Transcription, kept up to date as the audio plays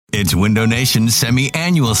It's Window Nation's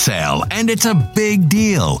semi-annual sale, and it's a big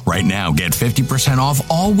deal. Right now, get 50% off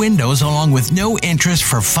all windows along with no interest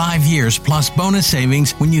for 5 years plus bonus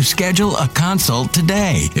savings when you schedule a consult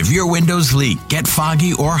today. If your windows leak, get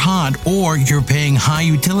foggy or hot, or you're paying high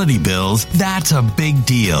utility bills, that's a big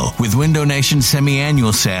deal. With Window Nation's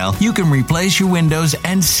semi-annual sale, you can replace your windows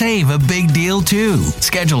and save a big deal too.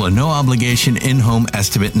 Schedule a no-obligation in-home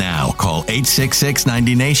estimate now. Call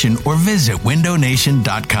 866-90-NATION or visit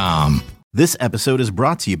windownation.com. This episode is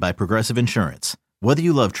brought to you by Progressive Insurance. Whether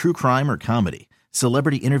you love true crime or comedy,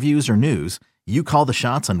 celebrity interviews or news, you call the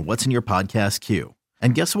shots on what's in your podcast queue.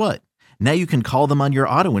 And guess what? Now you can call them on your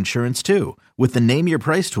auto insurance too with the Name Your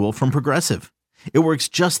Price tool from Progressive. It works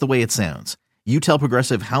just the way it sounds. You tell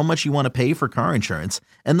Progressive how much you want to pay for car insurance,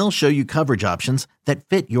 and they'll show you coverage options that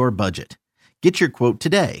fit your budget. Get your quote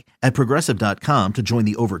today at Progressive.com to join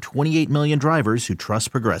the over 28 million drivers who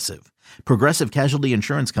trust Progressive. Progressive Casualty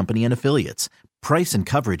Insurance Company and Affiliates. Price and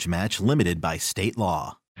coverage match limited by state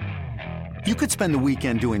law. You could spend the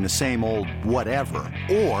weekend doing the same old whatever,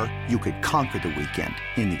 or you could conquer the weekend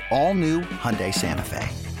in the all-new Hyundai Santa Fe.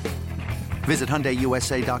 Visit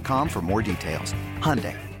HyundaiUSA.com for more details.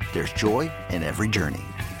 Hyundai, there's joy in every journey.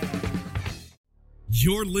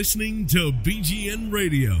 You're listening to BGN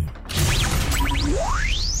Radio.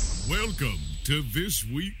 Welcome to This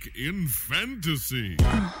Week in Fantasy.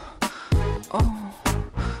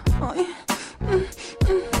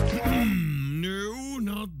 No,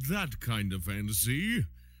 not that kind of fantasy. A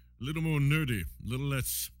little more nerdy, a little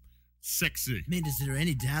less sexy. I mean, is there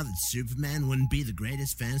any doubt that Superman wouldn't be the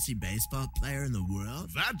greatest fantasy baseball player in the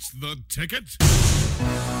world? That's the ticket.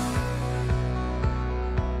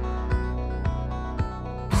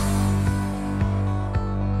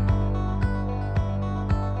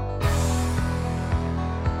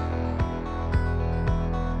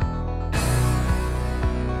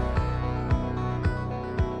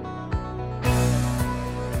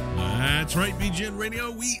 That's right, BGN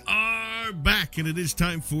Radio. We are back, and it is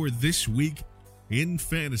time for This Week in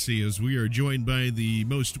Fantasy, as we are joined by the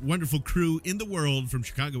most wonderful crew in the world from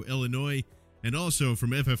Chicago, Illinois, and also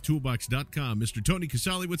from FFToolbox.com. Mr. Tony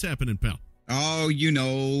Casale, what's happening, pal? Oh, you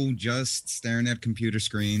know, just staring at computer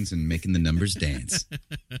screens and making the numbers dance.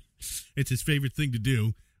 It's his favorite thing to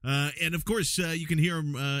do. And, of course, you can hear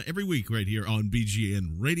him every week right here on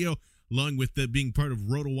BGN Radio, along with being part of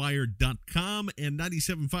RotoWire.com and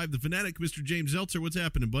 97.5 The Fanatic. Mr. James Zeltzer, what's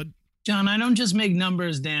happening, bud? John, I don't just make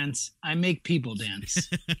numbers dance. I make people dance.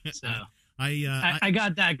 So I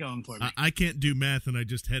got that going for me. I can't do math, and I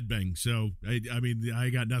just headbang. So, I mean, I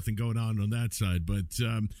got nothing going on that side. But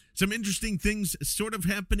some interesting things sort of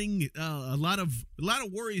happening. A lot of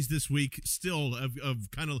worries this week still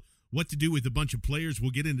of kind of what to do with a bunch of players.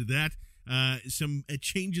 We'll get into that. Some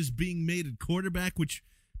changes being made at quarterback, which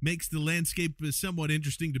makes the landscape somewhat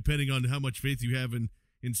interesting depending on how much faith you have in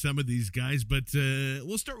some of these guys. But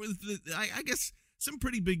we'll start with, I guess, some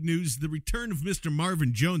pretty big news. The return of Mr.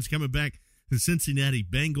 Marvin Jones coming back to the Cincinnati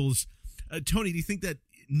Bengals. Tony, do you think that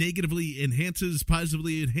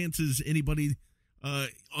positively enhances anybody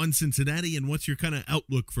on Cincinnati? And what's your kind of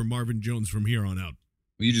outlook for Marvin Jones from here on out?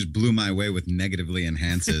 Well, you just blew my way with negatively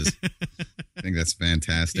enhances. I think that's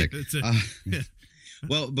fantastic. Yeah,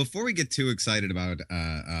 well, before we get too excited about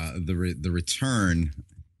the return,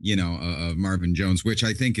 of Marvin Jones, which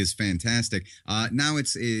I think is fantastic. Now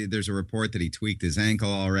there's a report that he tweaked his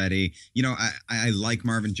ankle already. I like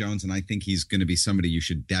Marvin Jones, and I think he's going to be somebody you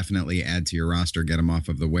should definitely add to your roster, get him off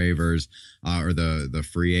of the waivers or the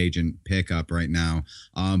free agent pickup right now.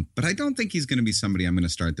 But I don't think he's going to be somebody I'm going to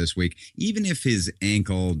start this week. Even if his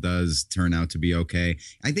ankle does turn out to be okay,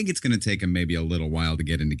 I think it's going to take him maybe a little while to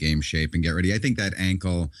get into game shape and get ready. I think that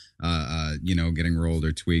ankle, getting rolled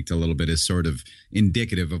or tweaked a little bit is sort of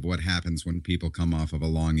indicative of what happens when people come off of a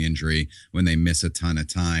long injury, when they miss a ton of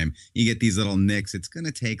time. You get these little nicks. It's going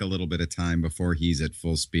to take a little bit of time before he's at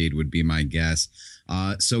full speed, would be my guess.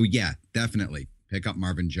 So yeah, definitely pick up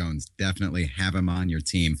Marvin Jones. Definitely have him on your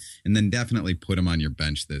team, and then definitely put him on your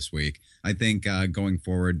bench this week. I think going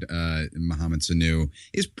forward, Mohamed Sanu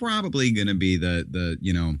is probably going to be the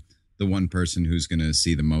one person who's going to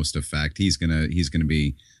see the most effect. He's going to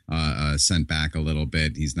be sent back a little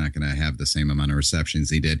bit. He's not going to have the same amount of receptions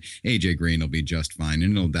he did. AJ Green will be just fine,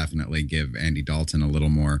 and it'll definitely give Andy Dalton a little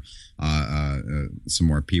more, some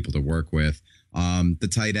more people to work with. The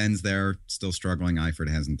tight ends there still struggling. Eifert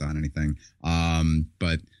hasn't done anything,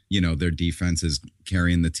 but their defense is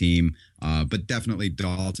carrying the team. But definitely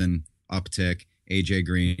Dalton uptick. AJ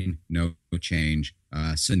Green, no change.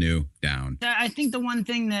 Sanu down. I think the one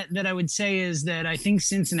thing that I would say is that I think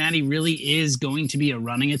Cincinnati really is going to be a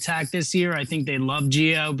running attack this year. I think they love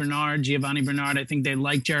Giovanni Bernard. I think they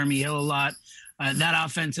like Jeremy Hill a lot. That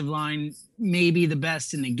offensive line may be the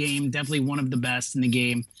best in the game, definitely one of the best in the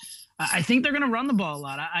game. I think they're going to run the ball a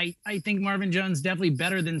lot. I think Marvin Jones definitely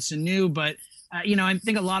better than Sanu, but I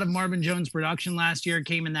think a lot of Marvin Jones' production last year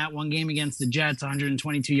came in that one game against the Jets,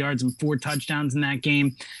 122 yards and 4 touchdowns in that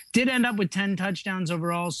game. Did end up with 10 touchdowns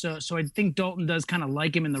overall, so I think Dalton does kind of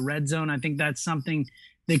like him in the red zone. I think that's something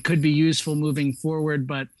that could be useful moving forward.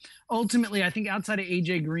 But ultimately, I think outside of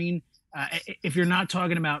A.J. Green, if you're not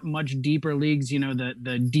talking about much deeper leagues,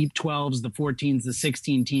 the deep 12s, the 14s, the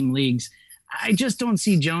 16-team leagues, I just don't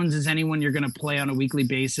see Jones as anyone you're going to play on a weekly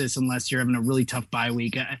basis unless you're having a really tough bye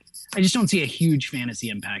week. I just don't see a huge fantasy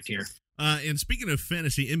impact here. And speaking of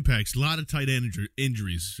fantasy impacts, a lot of tight end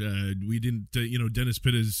injuries. We didn't, Dennis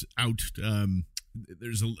Pitt is out.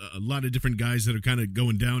 There's a lot of different guys that are kind of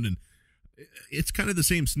going down, and it's kind of the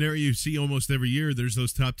same scenario you see almost every year. There's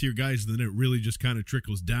those top tier guys, and then it really just kind of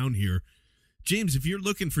trickles down here. James, if you're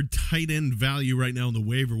looking for tight end value right now on the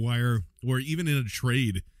waiver wire or even in a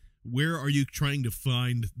trade, where are you trying to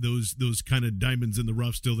find those kind of diamonds in the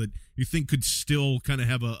rough still that you think could still kind of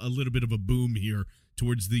have a little bit of a boom here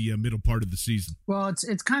towards the middle part of the season? Well,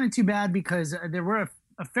 it's kind of too bad because there were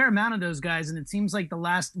a fair amount of those guys, and it seems like the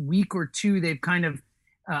last week or two they've kind of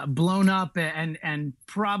blown up and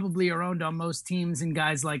probably are owned on most teams, and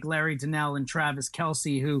guys like Larry Donnell and Travis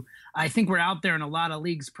Kelce, who I think were out there in a lot of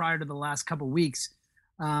leagues prior to the last couple of weeks.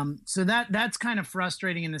 So that's kind of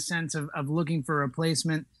frustrating in the sense of looking for a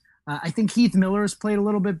replacement. I think Heath Miller's played a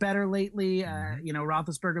little bit better lately.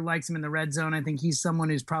 Roethlisberger likes him in the red zone. I think he's someone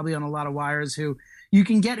who's probably on a lot of wires who you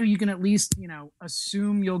can at least,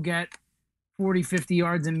 assume you'll get 40, 50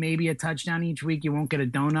 yards and maybe a touchdown each week. You won't get a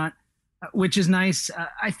donut, which is nice.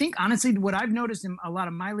 I think, honestly, what I've noticed in a lot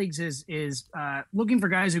of my leagues is looking for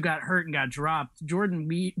guys who got hurt and got dropped. Jordan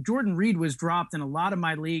Reed was dropped in a lot of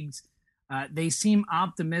my leagues. They seem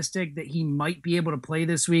optimistic that he might be able to play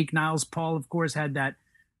this week. Niles Paul, of course, had that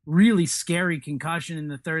really scary concussion in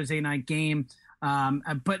the Thursday night game.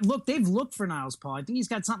 But look, they've looked for Niles Paul. I think he's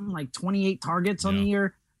got something like 28 targets on the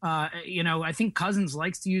year. I think Cousins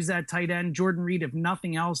likes to use that tight end. Jordan Reed, if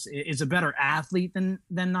nothing else, is a better athlete than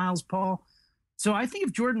Niles Paul. So I think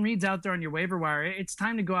if Jordan Reed's out there on your waiver wire, it's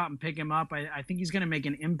time to go out and pick him up. I think he's going to make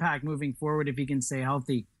an impact moving forward if he can stay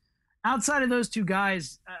healthy. Outside of those two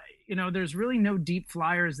guys, there's really no deep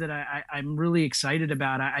flyers that I'm really excited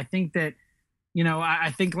about. I think that,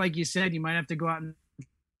 I think, like you said, you might have to go out and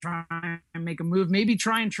try and make a move. Maybe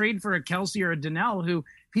try and trade for a Kelce or a Donnell, who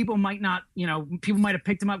people might not, people might have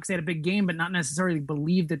picked them up because they had a big game, but not necessarily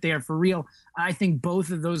believe that they are for real. I think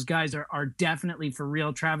both of those guys are definitely for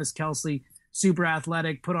real. Travis Kelce, super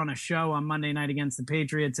athletic, put on a show on Monday night against the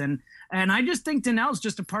Patriots. And I just think Donnell's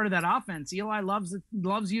just a part of that offense. Eli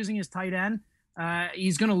loves using his tight end.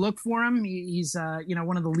 He's going to look for him. He's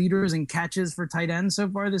one of the leaders in catches for tight ends so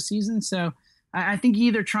far this season. So I think you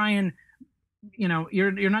either try and,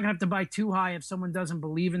 you're not going to have to buy too high if someone doesn't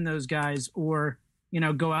believe in those guys, or,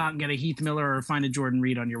 go out and get a Heath Miller or find a Jordan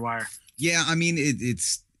Reed on your wire. Yeah, I mean,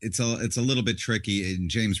 it's a little bit tricky, and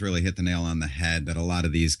James really hit the nail on the head that a lot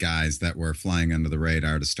of these guys that were flying under the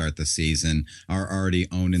radar to start the season are already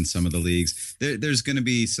owned in some of the leagues. There's going to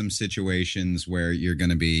be some situations where you're going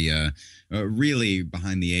to be really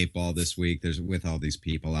behind the eight ball this week. There's with all these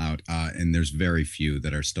people out, and there's very few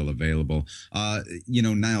that are still available.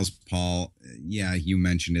 Niles Paul, yeah, you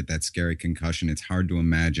mentioned it, that scary concussion. It's hard to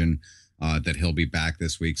imagine that he'll be back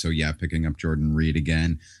this week. So, yeah, picking up Jordan Reed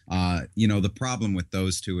again. The problem with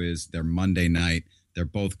those two is they're Monday night. They're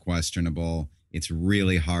both questionable. It's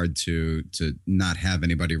really hard to not have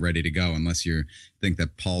anybody ready to go unless you think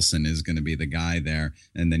that Paulson is going to be the guy there.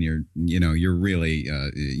 And then you're really,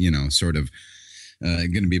 sort of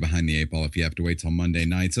going to be behind the eight ball if you have to wait till Monday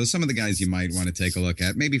night. So some of the guys you might want to take a look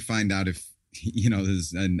at, maybe find out if,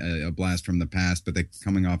 this is a blast from the past, but they're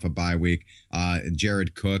coming off a bye week.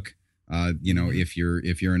 Jared Cook. If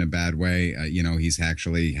you're in a bad way, he's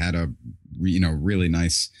actually had a, really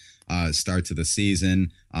nice start to the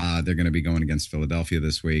season. They're going to be going against Philadelphia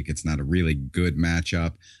this week. It's not a really good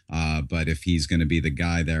matchup, but if he's going to be the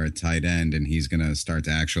guy there at tight end and he's going to start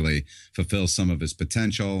to actually fulfill some of his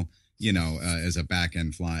potential, as a back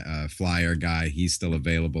end flyer guy, he's still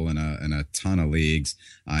available in a ton of leagues,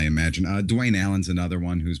 I imagine. Dwayne Allen's another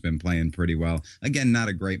one who's been playing pretty well. Again, not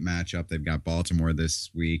a great matchup. They've got Baltimore this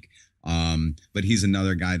week. But he's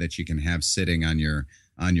another guy that you can have sitting on your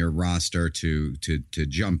roster to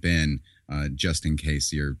jump in just in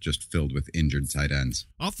case you're just filled with injured tight ends.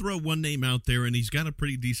 I'll throw one name out there, and he's got a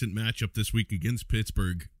pretty decent matchup this week against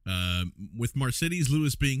Pittsburgh. With Mercedes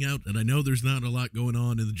Lewis being out, and I know there's not a lot going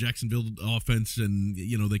on in the Jacksonville offense, and,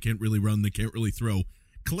 they can't really run, they can't really throw.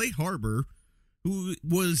 Clay Harbor, who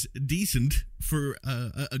was decent for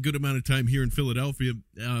a good amount of time here in Philadelphia,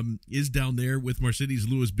 is down there with Mercedes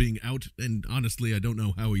Lewis being out, and honestly, I don't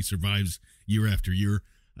know how he survives year after year.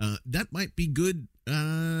 That might be good,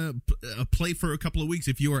 a play for a couple of weeks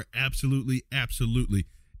if you are absolutely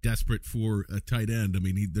desperate for a tight end. I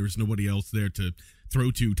mean, there's nobody else there to throw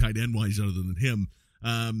to tight end wise other than him.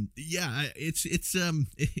 It's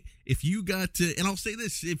if you got and I'll say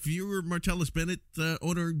this, if you were Martellus Bennett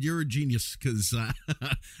owner, you're a genius, because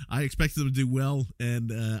I expected him to do well,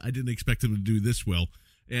 and I didn't expect him to do this well.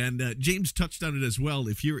 And James touched on it as well.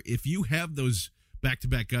 If you have those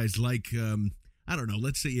back-to-back guys like I don't know,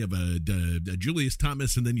 let's say you have a Julius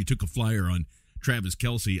Thomas, and then you took a flyer on Travis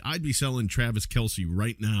Kelce, I'd be selling Travis Kelce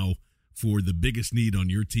right now for the biggest need on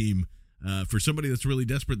your team. For somebody that's really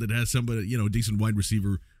desperate, that has somebody, decent wide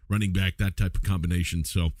receiver, running back, that type of combination.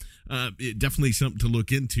 So definitely something to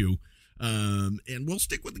look into. And we'll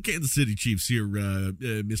stick with the Kansas City Chiefs here,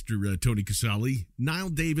 Mr. Tony Casale. Niall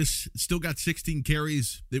Davis still got 16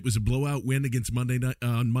 carries. It was a blowout win against Monday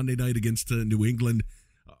night against New England.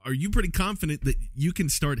 Are you pretty confident that you can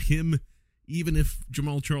start him even if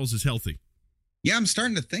Jamal Charles is healthy? Yeah, I'm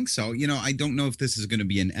starting to think so. I don't know if this is going to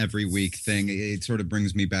be an every week thing. It sort of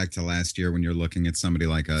brings me back to last year when you're looking at somebody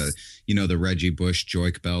like the Reggie Bush,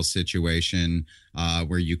 Joique Bell situation,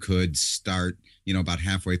 where you could start, about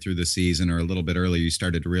halfway through the season or a little bit earlier, you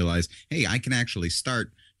started to realize, hey, I can actually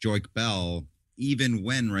start Joique Bell even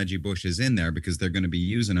when Reggie Bush is in there, because they're going to be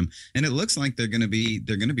using him. And it looks like they're going to be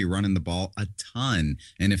running the ball a ton.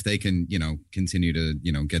 And if they can, continue to,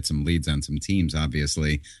 get some leads on some teams,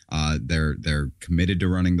 obviously, they're committed to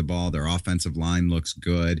running the ball. Their offensive line looks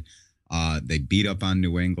good. They beat up on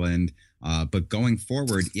New England. But going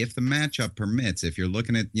forward, if the matchup permits, if you're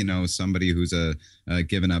looking at, somebody who's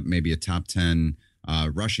given up maybe a top 10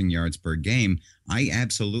 rushing yards per game, I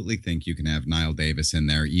absolutely think you can have Niall Davis in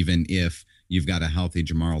there, even if you've got a healthy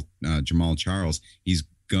Jamal Charles. He's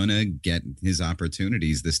gonna get his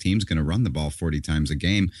opportunities. This team's gonna run the ball 40 times a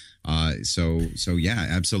game. So yeah,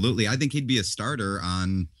 absolutely. I think he'd be a starter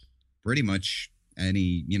on pretty much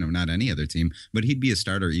any, not any other team, but he'd be a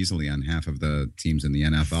starter easily on half of the teams in the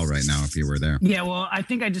NFL right now if he were there. Yeah, well, I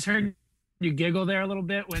think I just heard you giggle there a little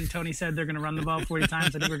bit when Tony said they're going to run the ball 40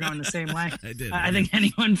 times. I think we're going the same way. I did. I think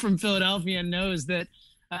anyone from Philadelphia knows that.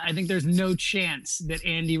 I think there's no chance that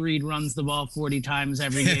Andy Reid runs the ball 40 times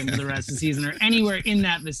every game for the rest of the season or anywhere in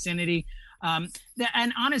that vicinity.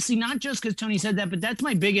 And honestly, not just because Tony said that, but that's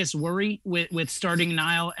my biggest worry with starting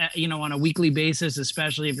Niall, on a weekly basis,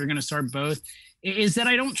 especially if you're going to start both, is that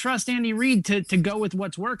I don't trust Andy Reid to go with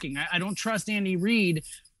what's working. I don't trust Andy Reid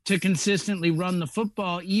to consistently run the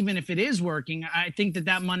football, even if it is working. I think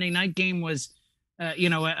that Monday night game was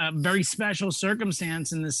a very special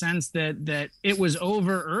circumstance in the sense that it was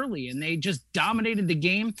over early and they just dominated the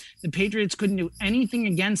game. The Patriots couldn't do anything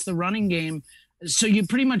against the running game. So you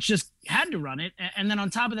pretty much just had to run it. And then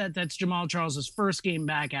on top of that, that's Jamal Charles's first game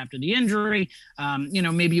back after the injury.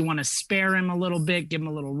 Maybe you want to spare him a little bit, give him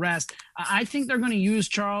a little rest. I think they're going to use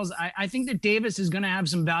Charles. I think that Davis is going to have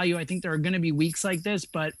some value. I think there are going to be weeks like this.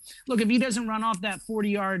 But look, if he doesn't run off that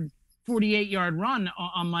 48-yard run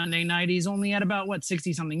on Monday night, he's only at about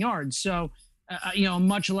 60-something yards. So,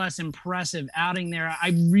 much less impressive outing there.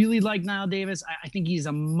 I really like Niall Davis. I think he's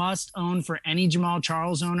a must own for any Jamal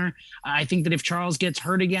Charles owner. I think that if Charles gets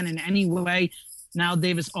hurt again in any way, Niall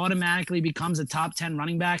Davis automatically becomes a top 10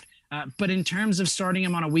 running back. But in terms of starting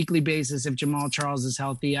him on a weekly basis, if Jamal Charles is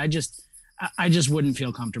healthy, I just wouldn't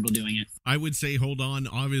feel comfortable doing it. I would say hold on,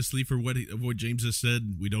 obviously, for what James has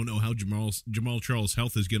said. We don't know how Jamal Charles'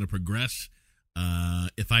 health is going to progress.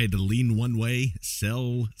 If I had to lean one way,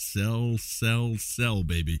 sell,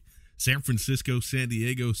 baby. San Francisco, San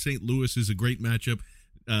Diego, St. Louis is a great matchup.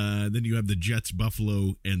 Then you have the Jets,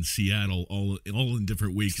 Buffalo, and Seattle all in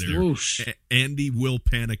different weeks there. Andy will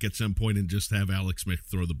panic at some point and just have Alex Smith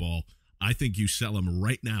throw the ball. I think you sell him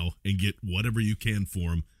right now and get whatever you can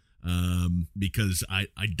for him. Because I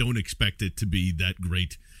don't expect it to be that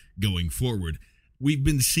great going forward. We've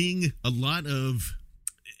been seeing a lot of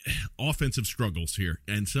offensive struggles here,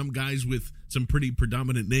 and some guys with some pretty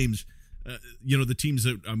predominant names. The teams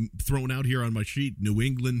that I'm throwing out here on my sheet: New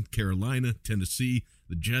England, Carolina, Tennessee,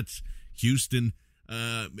 the Jets, Houston.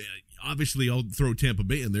 Obviously, I'll throw Tampa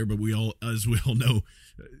Bay in there, but as we all know,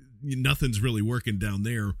 nothing's really working down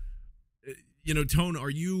there. Tone, are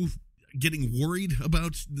you getting worried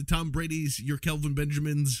about the Tom Brady's, your Kelvin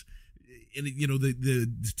Benjamins, and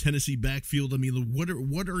the Tennessee backfield? I mean,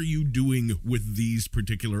 what are you doing with these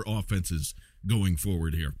particular offenses going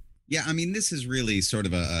forward here? Yeah, I mean, this is really sort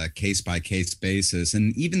of a case-by-case basis.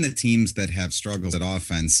 And even the teams that have struggles at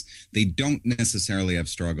offense, they don't necessarily have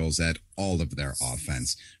struggles at all of their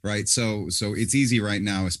offense, right? So it's easy right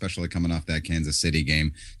now, especially coming off that Kansas City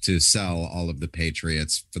game, to sell all of the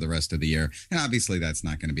Patriots for the rest of the year. And obviously that's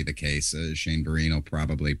not going to be the case. Shane Vereen will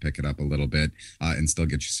probably pick it up a little bit and still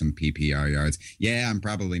get you some PPR yards. Yeah, I'm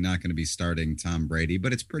probably not going to be starting Tom Brady,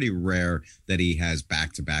 but it's pretty rare that he has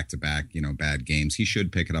back-to-back, bad games. He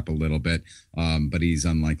should pick it up a little bit, but he's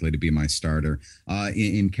unlikely to be my starter.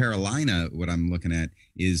 In Carolina, what I'm looking at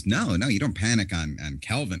is no, you don't panic on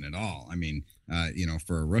Kelvin at all. I mean,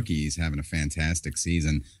 for a rookie, he's having a fantastic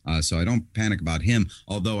season. So I don't panic about him,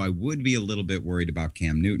 although I would be a little bit worried about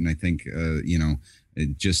Cam Newton. I think,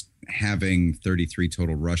 just having 33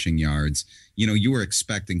 total rushing yards, you were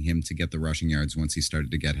expecting him to get the rushing yards once he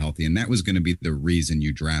started to get healthy. And that was going to be the reason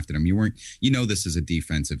you drafted him. You weren't, this is a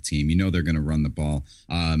defensive team. They're going to run the ball.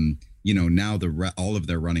 Now all of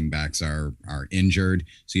their running backs are injured.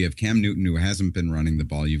 So you have Cam Newton, who hasn't been running the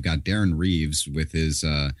ball. You've got Darren Reeves with his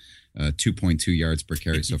 2.2 yards per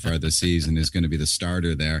carry so far this season is going to be the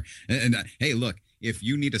starter there. And hey, look, if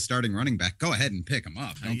you need a starting running back, go ahead and pick him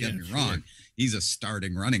up. Don't get me wrong. Sure. He's a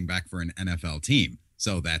starting running back for an NFL team.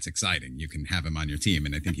 So that's exciting. You can have him on your team.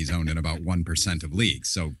 And I think he's owned in about 1% of leagues.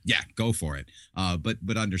 So yeah, go for it.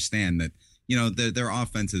 But understand that, their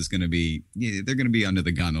offense is going to be, they're going to be under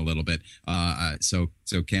the gun a little bit. So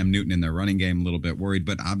Cam Newton in their running game, a little bit worried,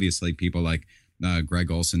 but obviously people like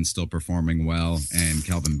Greg Olsen still performing well and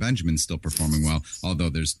Kelvin Benjamin still performing well, although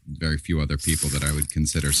there's very few other people that I would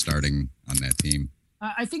consider starting on that team.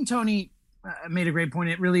 I think Tony made a great point.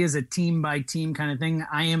 It really is a team by team kind of thing.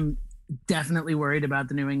 I am definitely worried about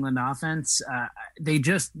the New England offense. They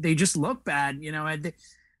just look bad.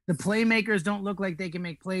 The playmakers don't look like they can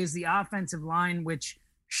make plays. The offensive line, which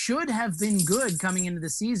should have been good coming into the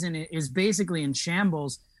season, is basically in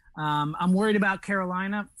shambles. I'm worried about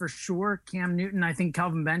Carolina for sure. Cam Newton, I think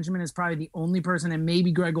Kelvin Benjamin is probably the only person, and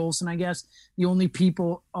maybe Greg Olsen, I guess, the only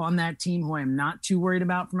people on that team who I am not too worried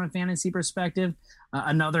about from a fantasy perspective.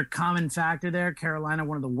 Another common factor there, Carolina,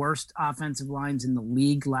 one of the worst offensive lines in the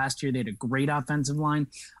league. Last year, they had a great offensive line.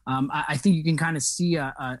 I think you can kind of see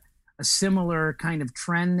a similar kind of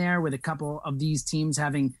trend there with a couple of these teams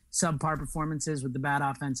having subpar performances with the bad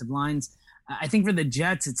offensive lines. I think for the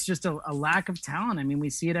Jets, it's just a lack of talent. I mean, we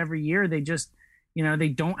see it every year. They just, they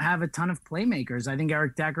don't have a ton of playmakers. I think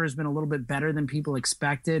Eric Decker has been a little bit better than people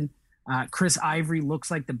expected. Chris Ivory looks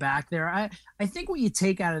like the back there. I think what you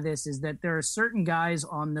take out of this is that there are certain guys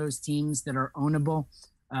on those teams that are ownable.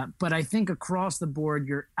 But I think across the board,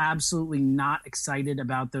 you're absolutely not excited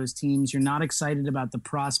about those teams. You're not excited about the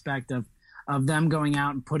prospect of them going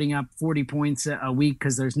out and putting up 40 points a week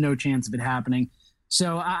because there's no chance of it happening.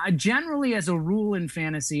 So generally, as a rule in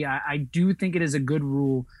fantasy, I do think it is a good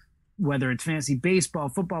rule, whether it's fantasy baseball,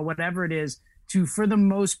 football, whatever it is, to, for the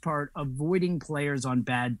most part, avoiding players on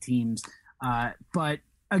bad teams. But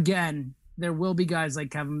again, there will be guys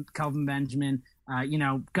like Kelvin Benjamin,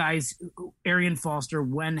 guys, Arian Foster,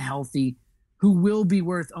 when healthy, who will be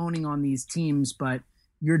worth owning on these teams, but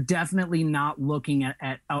you're definitely not looking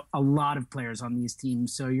at a lot of players on these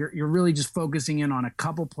teams. So you're really just focusing in on a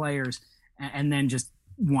couple players and then just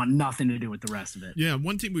want nothing to do with the rest of it. Yeah,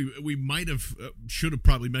 one team we might have should have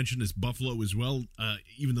probably mentioned is Buffalo as well,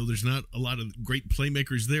 even though there's not a lot of great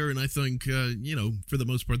playmakers there. And I think, for the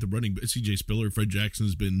most part, the running C.J. Spiller, Fred Jackson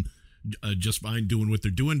has been just fine doing what they're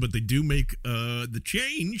doing, but they do make the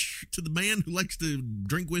change to the man who likes to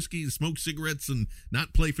drink whiskey and smoke cigarettes and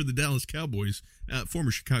not play for the Dallas Cowboys, former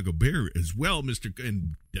Chicago Bear as well,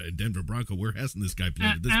 and Denver Bronco. Where hasn't this guy played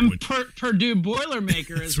at this point? And Purdue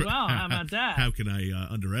Boilermaker as well. How about that? How can I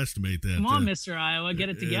underestimate that? Come on, Mr. Iowa, get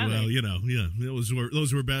it together.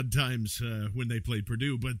 Those were bad times when they played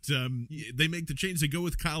Purdue, but they make the change. They go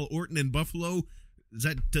with Kyle Orton in Buffalo. Does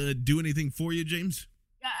that do anything for you, James?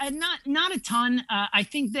 Not a ton. I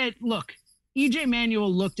think that, look, EJ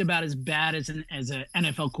Manuel looked about as bad as an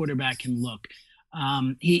NFL quarterback can look.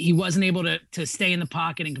 He wasn't able to stay in the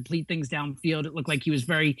pocket and complete things downfield. It looked like he was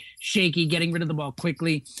very shaky, getting rid of the ball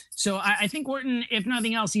quickly. So I think Orton, if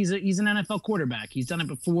nothing else, he's an NFL quarterback. He's done it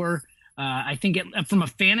before. I think from a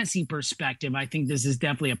fantasy perspective, I think this is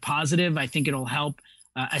definitely a positive. I think it'll help,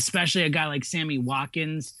 especially a guy like Sammy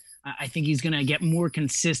Watkins. I think he's going to get more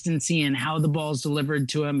consistency in how the ball's delivered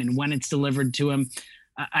to him and when it's delivered to him.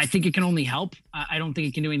 I think it can only help. I don't think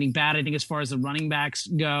it can do anything bad. I think as far as the running backs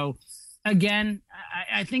go, again,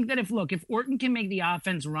 I think that if Orton can make the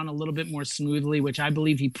offense run a little bit more smoothly, which I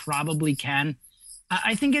believe he probably can,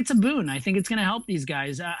 I think it's a boon. I think it's going to help these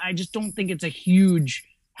guys. I just don't think it's a huge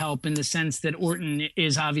help in the sense that Orton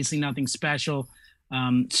is obviously nothing special.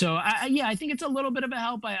 I think it's a little bit of a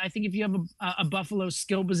help. I think if you have a Buffalo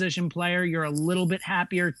skill position player, you're a little bit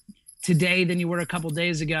happier today than you were a couple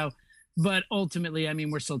days ago. But ultimately, I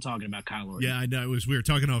mean, we're still talking about Kyle Orton. Yeah, I know. We were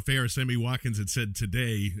talking off air. Sammy Watkins had said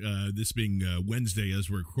today, this being Wednesday, as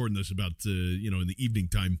we're recording this about, in the evening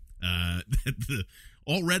time, that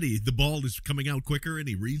already the ball is coming out quicker and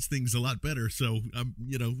he reads things a lot better. So,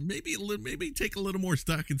 maybe take a little more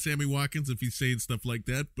stock in Sammy Watkins if he's saying stuff like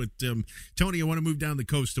that. But, Tony, I want to move down the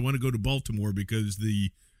coast. I want to go to Baltimore because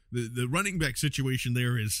the running back situation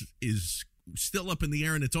there is still up in the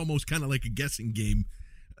air, and it's almost kind of like a guessing game.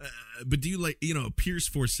 But do you like, Pierce,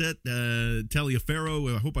 Forsett,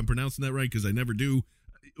 Taliaferro? I hope I'm pronouncing that right because I never do.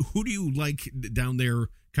 Who do you like down there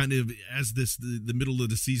kind of as the middle of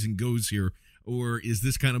the season goes here? Or is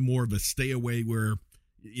this kind of more of a stay away where,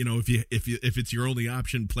 if it's your only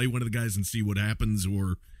option, play one of the guys and see what happens?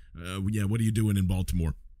 Or, what are you doing in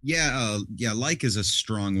Baltimore? Yeah, like is a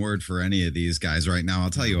strong word for any of these guys right now. I'll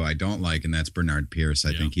tell you who I don't like, and that's Bernard Pierce.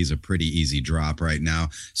 I think he's a pretty easy drop right now.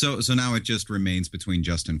 So now it just remains between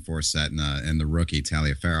Justin Forsett and the rookie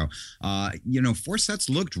Taliaferro. Forsett's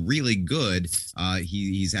looked really good.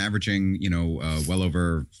 He's averaging well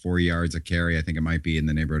over 4 yards a carry. I think it might be in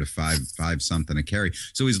the neighborhood of five something a carry.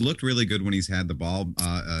 So he's looked really good when he's had the ball.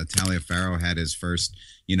 Taliaferro had his first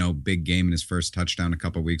big game and his first touchdown a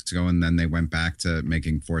couple of weeks ago, and then they went back to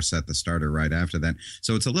making Forsett the starter right after that.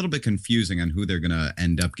 So it's a little bit confusing on who they're going to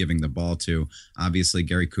end up giving the ball to. Obviously,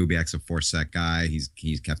 Gary Kubiak's a Forsett guy. He's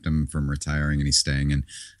kept him from retiring, and he's staying in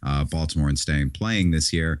Baltimore and playing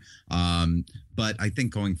this year. But I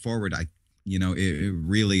think going forward, I'm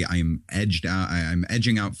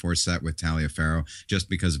edging out Forsett with Taliaferro just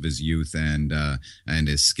because of his youth and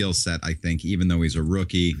his skill set. I think even though he's a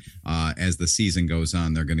rookie, as the season goes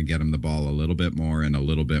on, they're going to get him the ball a little bit more and a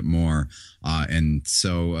little bit more. And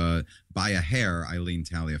so by a hair, I lean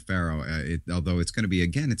Taliaferro. Although it's going to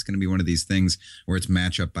be one of these things where it's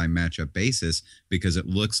matchup by matchup basis because it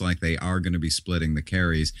looks like they are going to be splitting the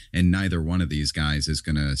carries, and neither one of these guys is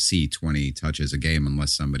going to see 20 touches a game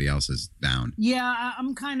unless somebody else is down. Yeah,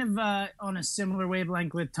 I'm kind of on a similar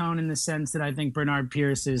wavelength with Tone in the sense that I think Bernard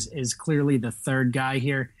Pierce is clearly the third guy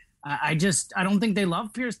here. I don't think they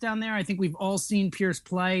love Pierce down there. I think we've all seen Pierce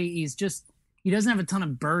play. He doesn't have a ton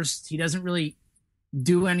of burst. He doesn't really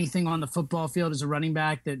do anything on the football field as a running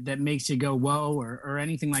back that makes you go, whoa, or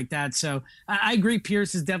anything like that. So I agree.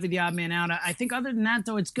 Pierce is definitely the odd man out. I think other than that,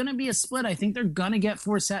 though, it's going to be a split. I think they're going to get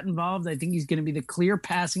Forsett involved. I think he's going to be the clear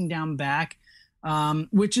passing down back,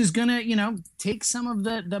 which is going to, take some of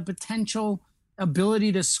the potential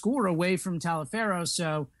ability to score away from Taliaferro.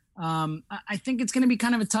 So I think it's going to be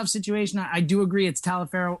kind of a tough situation. I do agree it's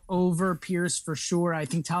Taliaferro over Pierce for sure. I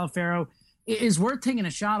think Taliaferro is worth taking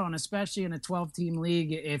a shot on, especially in a 12-team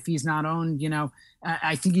league. If he's not owned,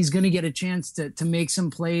 I think he's going to get a chance to make some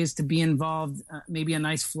plays, to be involved, maybe a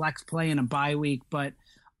nice flex play in a bye week. But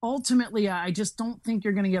ultimately, I just don't think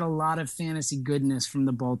you're going to get a lot of fantasy goodness from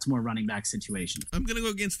the Baltimore running back situation. I'm going to go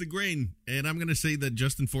against the grain, and I'm going to say that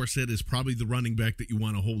Justin Forsett is probably the running back that you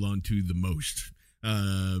want to hold on to the most,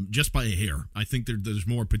 just by a hair. I think there's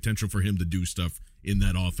more potential for him to do stuff in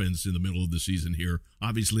that offense in the middle of the season here.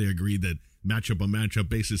 Obviously, I agree that matchup on matchup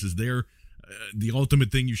basis is there. The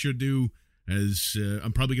ultimate thing you should do, as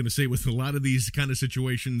I'm probably going to say with a lot of these kind of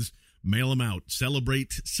situations, mail them out. Celebrate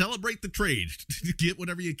the trade. Get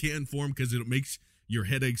whatever you can for them because it makes your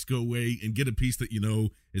headaches go away, and get a piece that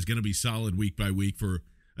is going to be solid week by week for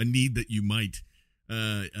a need that you might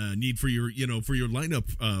need for your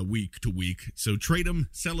lineup week to week. So trade them,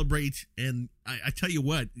 celebrate, and I tell you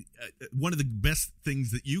what, one of the best things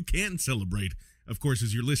that you can celebrate, of course,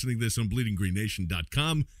 as you're listening to this on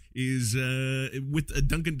BleedingGreenNation.com, is with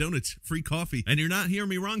Dunkin' Donuts free coffee. And you're not hearing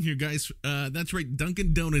me wrong here, guys. That's right.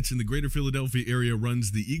 Dunkin' Donuts in the greater Philadelphia area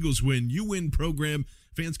runs the Eagles Win, You Win program.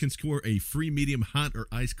 Fans can score a free medium hot or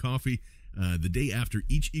iced coffee the day after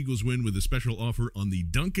each Eagles win with a special offer on the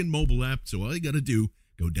Dunkin' mobile app. So all you got to do,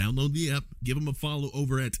 go download the app, give them a follow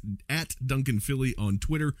over at Dunkin' Philly on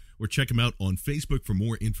Twitter, or check them out on Facebook for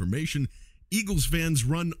more information. Eagles fans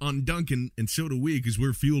run on Dunkin', and so do we, because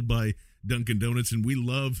we're fueled by Dunkin' Donuts, and we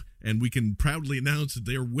love, and we can proudly announce that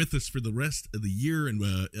they're with us for the rest of the year. And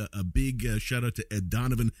a big shout out to Ed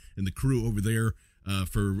Donovan and the crew over there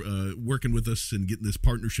for working with us and getting this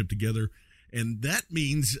partnership together. And that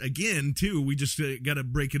means, again, too, we just got to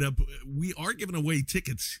break it up. We are giving away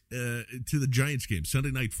tickets to the Giants game,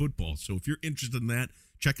 Sunday Night Football. So if you're interested in that,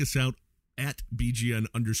 check us out at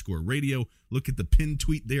BGN_radio. Look at the pinned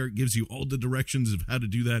tweet there. It gives you all the directions of how to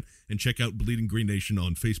do that. And check out Bleeding Green Nation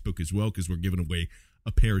on Facebook as well, because we're giving away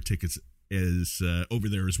a pair of tickets over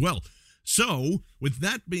there as well. So with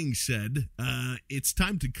that being said, it's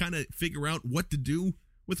time to kind of figure out what to do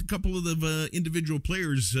with a couple of the individual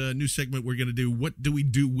players. New segment we're going to do. What do we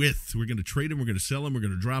do with? We're going to trade them. We're going to sell them. We're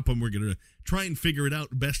going to drop them. We're going to try and figure it out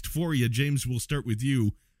best for you. James, we'll start with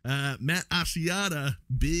you. Matt Asiata,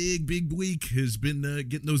 big week, has been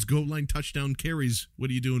getting those goal line touchdown carries. What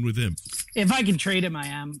are you doing with him? If I can trade him, I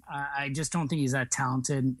am. I just don't think he's that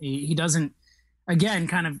talented. He doesn't, again,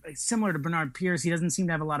 kind of similar to Bernard Pierce, he doesn't seem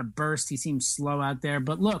to have a lot of burst. He seems slow out there.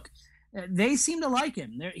 But look, they seem to like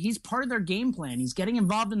him. He's part of their game plan. He's getting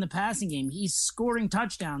involved in the passing game. He's scoring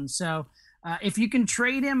touchdowns. So if you can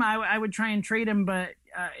trade him, I would try and trade him. But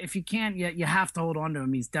if you can't, you have to hold on to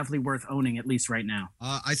him. He's definitely worth owning, at least right now.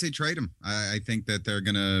 I say trade him. I think that they're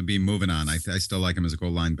going to be moving on. I still like him as a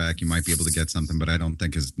goal line back. You might be able to get something, but I don't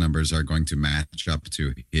think his numbers are going to match up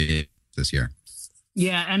to it this year.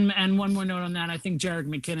 Yeah, and one more note on that. I think Jerick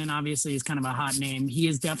McKinnon obviously is kind of a hot name. He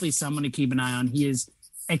is definitely someone to keep an eye on. He is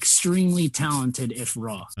extremely talented if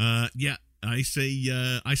raw. Yeah. I say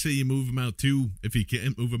you move him out too. If you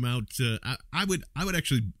can't move him out, I would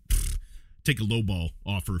actually take a low ball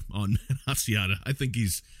offer on Asiata. I think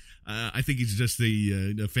he's just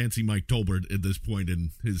the fancy Mike Tolbert at this point,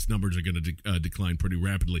 and his numbers are going to decline pretty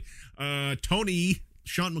rapidly. Tony,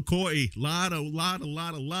 Sean McCoy, lot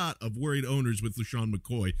of worried owners with LeSean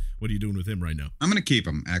McCoy. What are you doing with him right now? I'm going to keep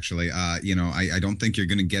him, actually. I don't think you're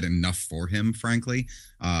going to get enough for him, frankly.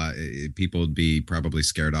 People would be probably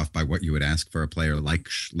scared off by what you would ask for a player like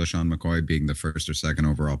LeSean McCoy being the first or second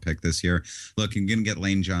overall pick this year. Look, you're going to get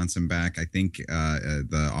Lane Johnson back. I think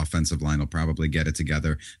the offensive line will probably get it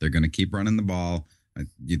together. They're going to keep running the ball.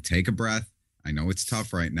 You take a breath. I know it's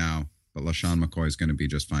tough right now, but LeSean McCoy is going to be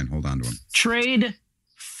just fine. Hold on to him. Trade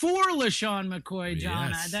for LeSean McCoy,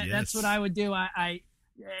 John. Yes, That's what I would do. I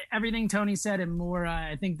everything Tony said and more.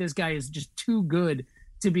 I think this guy is just too good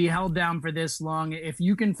to be held down for this long. If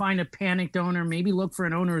you can find a panicked owner, maybe look for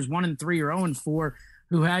an owner who's 1-3 or 0-4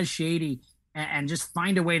 who has Shady, and just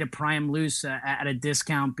find a way to pry him loose at a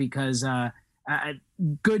discount, because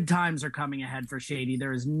good times are coming ahead for Shady.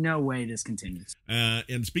 There is no way this continues.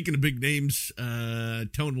 And speaking of big names,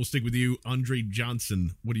 Tone, we'll stick with you. Andre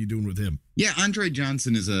Johnson, what are you doing with him? Yeah, Andre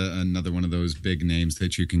Johnson is another one of those big names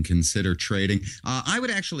that you can consider trading. I would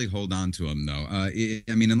actually hold on to him, though.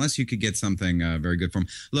 Unless you could get something very good from him.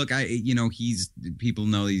 Look, people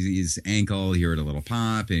know his ankle. He heard a little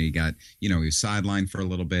pop, and he was sidelined for a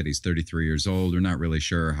little bit. He's 33 years old. We're not really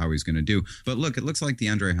sure how he's going to do. But look, it looks like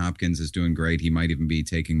DeAndre Hopkins is doing great. He might even be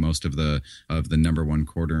taking most of the number one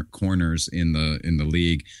corners in the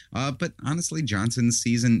league. But honestly, Johnson's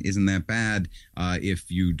season isn't that bad if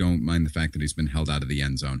you don't mind the fact that he's been held out of the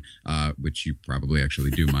end zone, which you probably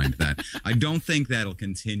actually do mind that. I don't think that'll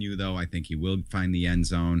continue, though. I think he will find the end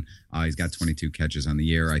zone. He's got 22 catches on the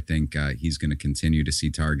year. I think he's going to continue to see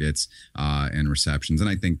targets and receptions, and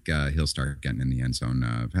I think he'll start getting in the end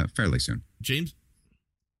zone fairly soon. James?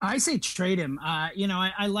 I say trade him. I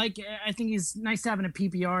think he's nice to have in a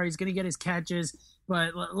PPR. He's going to get his catches.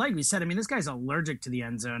 But like we said, this guy's allergic to the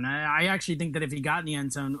end zone. I actually think that if he got in the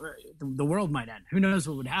end zone, the world might end. Who knows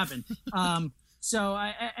what would happen? I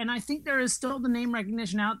think there is still the name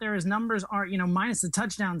recognition out there. His numbers are, minus the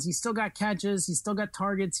touchdowns. He's still got catches. He's still got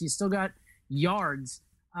targets. He's still got yards.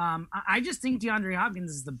 I just think DeAndre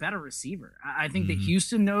Hopkins is the better receiver. I think that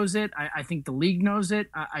Houston knows it. I think the league knows it.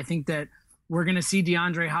 I think that we're going to see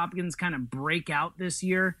DeAndre Hopkins kind of break out this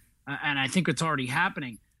year. And I think it's already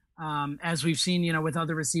happening. As we've seen, with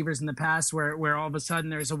other receivers in the past where all of a sudden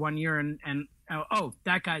there's a 1 year and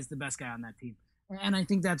that guy's the best guy on that team. And I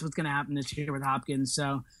think that's what's going to happen this year with Hopkins.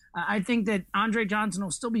 So I think that Andre Johnson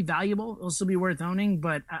will still be valuable. It'll still be worth owning.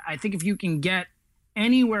 But I think if you can get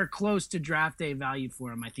anywhere close to draft day value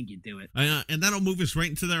for him, I think you do it. And that'll move us right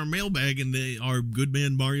into our mailbag. And our good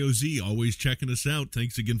man Mario Z always checking us out.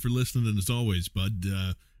 Thanks again for listening, as always, bud.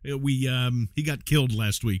 He got killed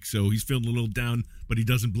last week, so he's feeling a little down, but he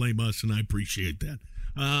doesn't blame us, and I appreciate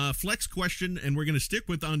that. Flex question, and we're going to stick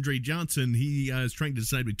with Andre Johnson. He is trying to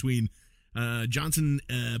decide between Johnson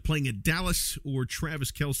playing at Dallas or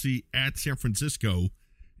Travis Kelce at San Francisco.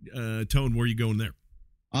 Tone, where are you going there?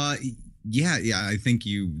 Yeah, I think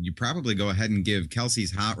you probably go ahead and give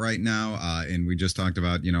Kelsey's hot right now. And we just talked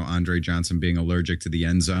about, Andre Johnson being allergic to the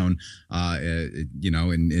end zone.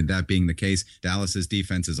 And that being the case, Dallas's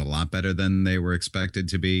defense is a lot better than they were expected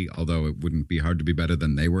to be, although it wouldn't be hard to be better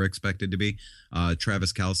than they were expected to be.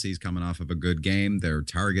 Travis Kelce's coming off of a good game. They're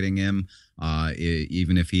targeting him.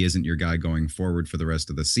 Even if he isn't your guy going forward for the rest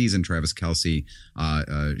of the season, Travis Kelce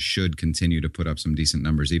should continue to put up some decent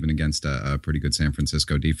numbers, even against a pretty good San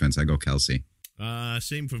Francisco defense. I go Kelce.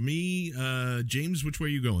 Same for me. James, which way are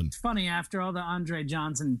you going? It's funny, after all the Andre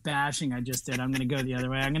Johnson bashing I just did, I'm going to go the other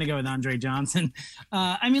way. I'm going to go with Andre Johnson.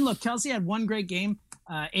 Look, Kelce had one great game,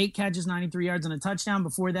 8 catches, 93 yards, and a touchdown.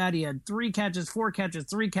 Before that, he had 3 catches, 4 catches,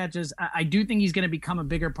 3 catches. I do think he's going to become a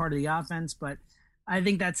bigger part of the offense, but I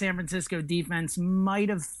think that San Francisco defense might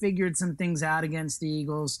have figured some things out against the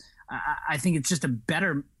Eagles. I think it's just a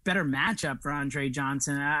better matchup for Andre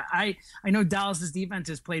Johnson. I know Dallas's defense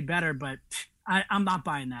has played better, but I'm not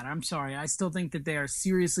buying that. I'm sorry. I still think that they are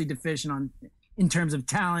seriously deficient in terms of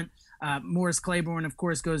talent. Morris Claiborne, of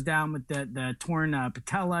course, goes down with the torn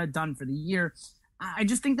patella, done for the year. I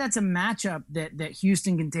just think that's a matchup that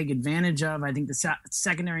Houston can take advantage of. I think the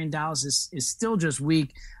secondary in Dallas is still just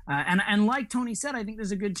weak. And like Tony said, I think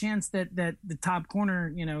there's a good chance that the top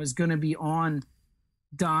corner, is going to be on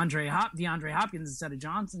DeAndre Hopkins instead of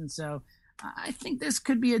Johnson. So I think this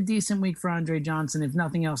could be a decent week for Andre Johnson, if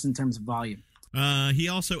nothing else in terms of volume. He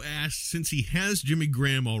also asked, since he has Jimmy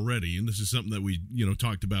Graham already, and this is something that we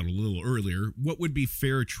talked about a little earlier, what would be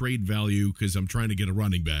fair trade value? Because I'm trying to get a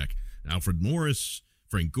running back. Alfred Morris,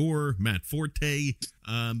 Frank Gore, Matt Forte.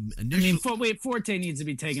 Forte needs to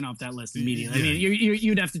be taken off that list immediately. Yeah.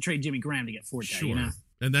 You'd have to trade Jimmy Graham to get Forte. Sure.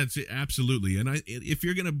 And that's it, absolutely. And if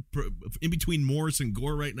you're going to, in between Morris and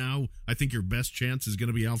Gore right now, I think your best chance is going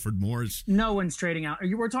to be Alfred Morris. No one's trading out.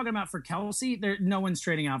 We're talking about for Kelce. No one's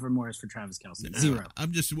trading Alfred Morris for Travis Kelce. Zero.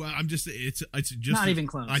 It's just not even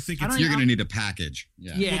close. I think you're going to need a package.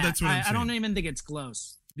 Yeah. Well, that's what I'm saying. I don't even think it's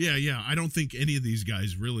close. Yeah. I don't think any of these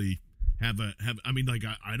guys really have.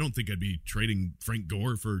 I don't think I'd be trading Frank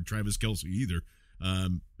Gore for Travis Kelce either.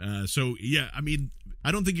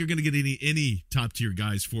 I don't think you're going to get any top tier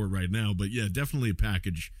guys for it right now, but yeah, definitely a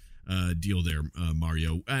package deal there,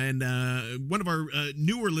 Mario. And one of our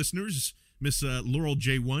newer listeners, Miss Laurel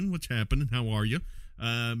J1, what's happening? How are you?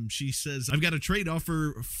 She says, I've got a trade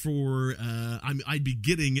offer for I'd be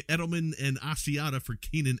getting Edelman and Asiata for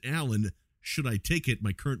Keenan Allen. Should I take it?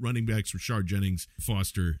 My current running backs, Rashard Jennings,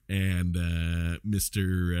 Foster, and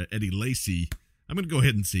Mr. Eddie Lacy. I'm going to go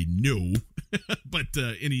ahead and say no, but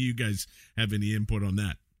any of you guys have any input on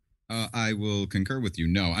that? I will concur with you.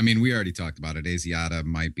 No, we already talked about it. Asiata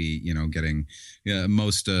might be, getting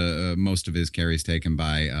most of his carries taken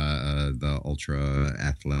by the ultra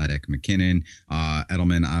athletic McKinnon.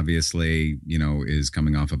 Edelman obviously, is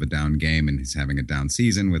coming off of a down game and is having a down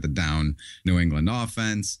season with a down New England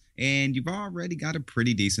offense. And you've already got a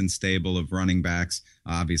pretty decent stable of running backs.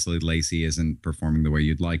 Obviously, Lacy isn't performing the way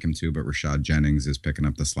you'd like him to, but Rashard Jennings is picking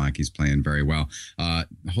up the slack. He's playing very well.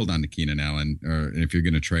 Hold on to Keenan Allen, or if you're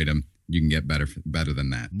going to trade him, you can get better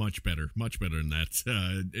than that. Much better than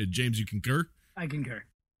that. James, you concur? I concur.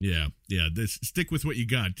 Yeah. Stick with what you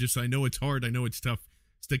got. I know it's hard. I know it's tough.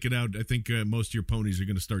 Stick it out. I think most of your ponies are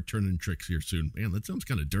going to start turning tricks here soon. Man, that sounds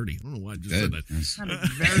kind of dirty. I don't know why I just said that. That's kind of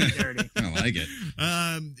very dirty. I like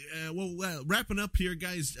it. Wrapping up here,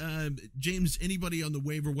 guys. James, anybody on the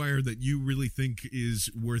waiver wire that you really think is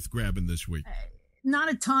worth grabbing this week? Not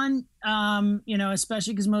a ton,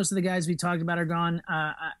 especially because most of the guys we talked about are gone.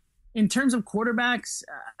 In terms of quarterbacks,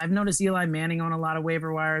 I've noticed Eli Manning on a lot of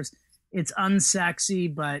waiver wires. It's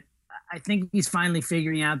unsexy, but I think he's finally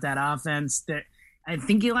figuring out that offense. I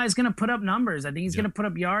think Eli's going to put up numbers. I think he's going to put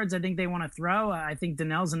up yards. I think they want to throw. I think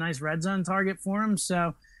Donnell's a nice red zone target for him.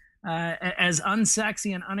 So as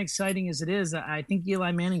unsexy and unexciting as it is, I think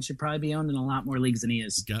Eli Manning should probably be owned in a lot more leagues than he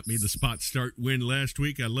is. Got me the spot start win last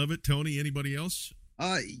week. I love it. Tony, anybody else?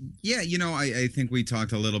 I think we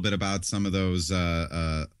talked a little bit about some of those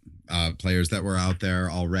players that were out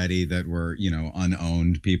there already that were,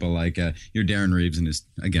 unowned. People like your Darren Reeves and his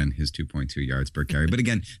 2.2 yards per carry. But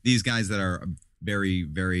again, these guys that are very,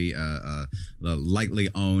 very lightly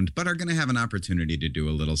owned, but are going to have an opportunity to do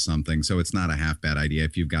a little something. So it's not a half bad idea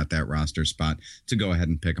if you've got that roster spot to go ahead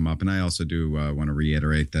and pick them up. And I also do want to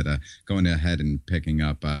reiterate that going ahead and picking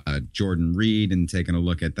up Jordan Reed and taking a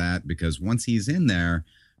look at that, because once he's in there,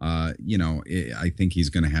 I think he's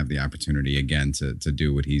going to have the opportunity again to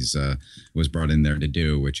do what he's was brought in there to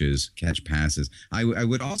do, which is catch passes. I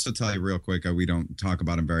would also tell you real quick, we don't talk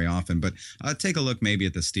about him very often, but take a look maybe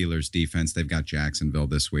at the Steelers defense. They've got Jacksonville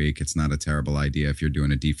this week. It's not a terrible idea if you're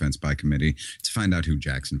doing a defense by committee to find out who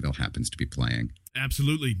Jacksonville happens to be playing.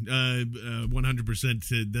 Absolutely.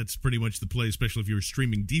 100%. That's pretty much the play, especially if you're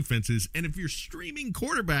streaming defenses. And if you're streaming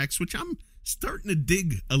quarterbacks, which I'm starting to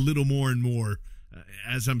dig a little more and more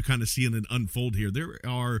as I'm kind of seeing it unfold here. There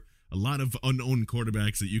are a lot of unowned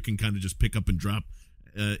quarterbacks that you can kind of just pick up and drop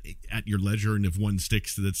at your leisure. And if one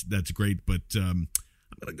sticks, that's great. But I'm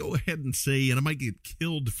going to go ahead and say, and I might get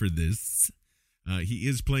killed for this, he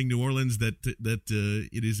is playing New Orleans, that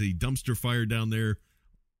it is a dumpster fire down there.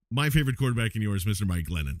 My favorite quarterback in yours, Mr. Mike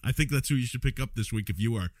Glennon. I think that's who you should pick up this week if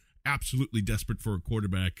you are absolutely desperate for a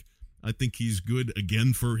quarterback. I think he's good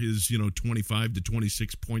again for his 25 to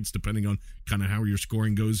 26 points, depending on kind of how your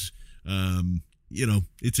scoring goes.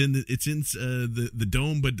 It's in the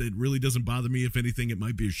dome, but it really doesn't bother me. If anything, it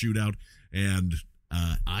might be a shootout, and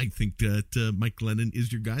I think that Mike Glennon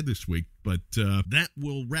is your guy this week. But that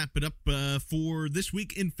will wrap it up for this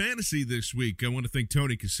week in fantasy this week. I want to thank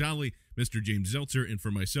Tony Casale, Mr. James Zeltzer, and for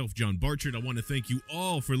myself, John Barchard. I want to thank you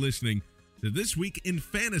all for listening to This Week in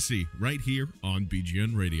Fantasy right here on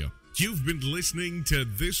BGN Radio. You've been listening to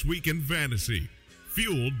This Week in Fantasy,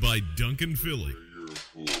 fueled by Duncan Philly.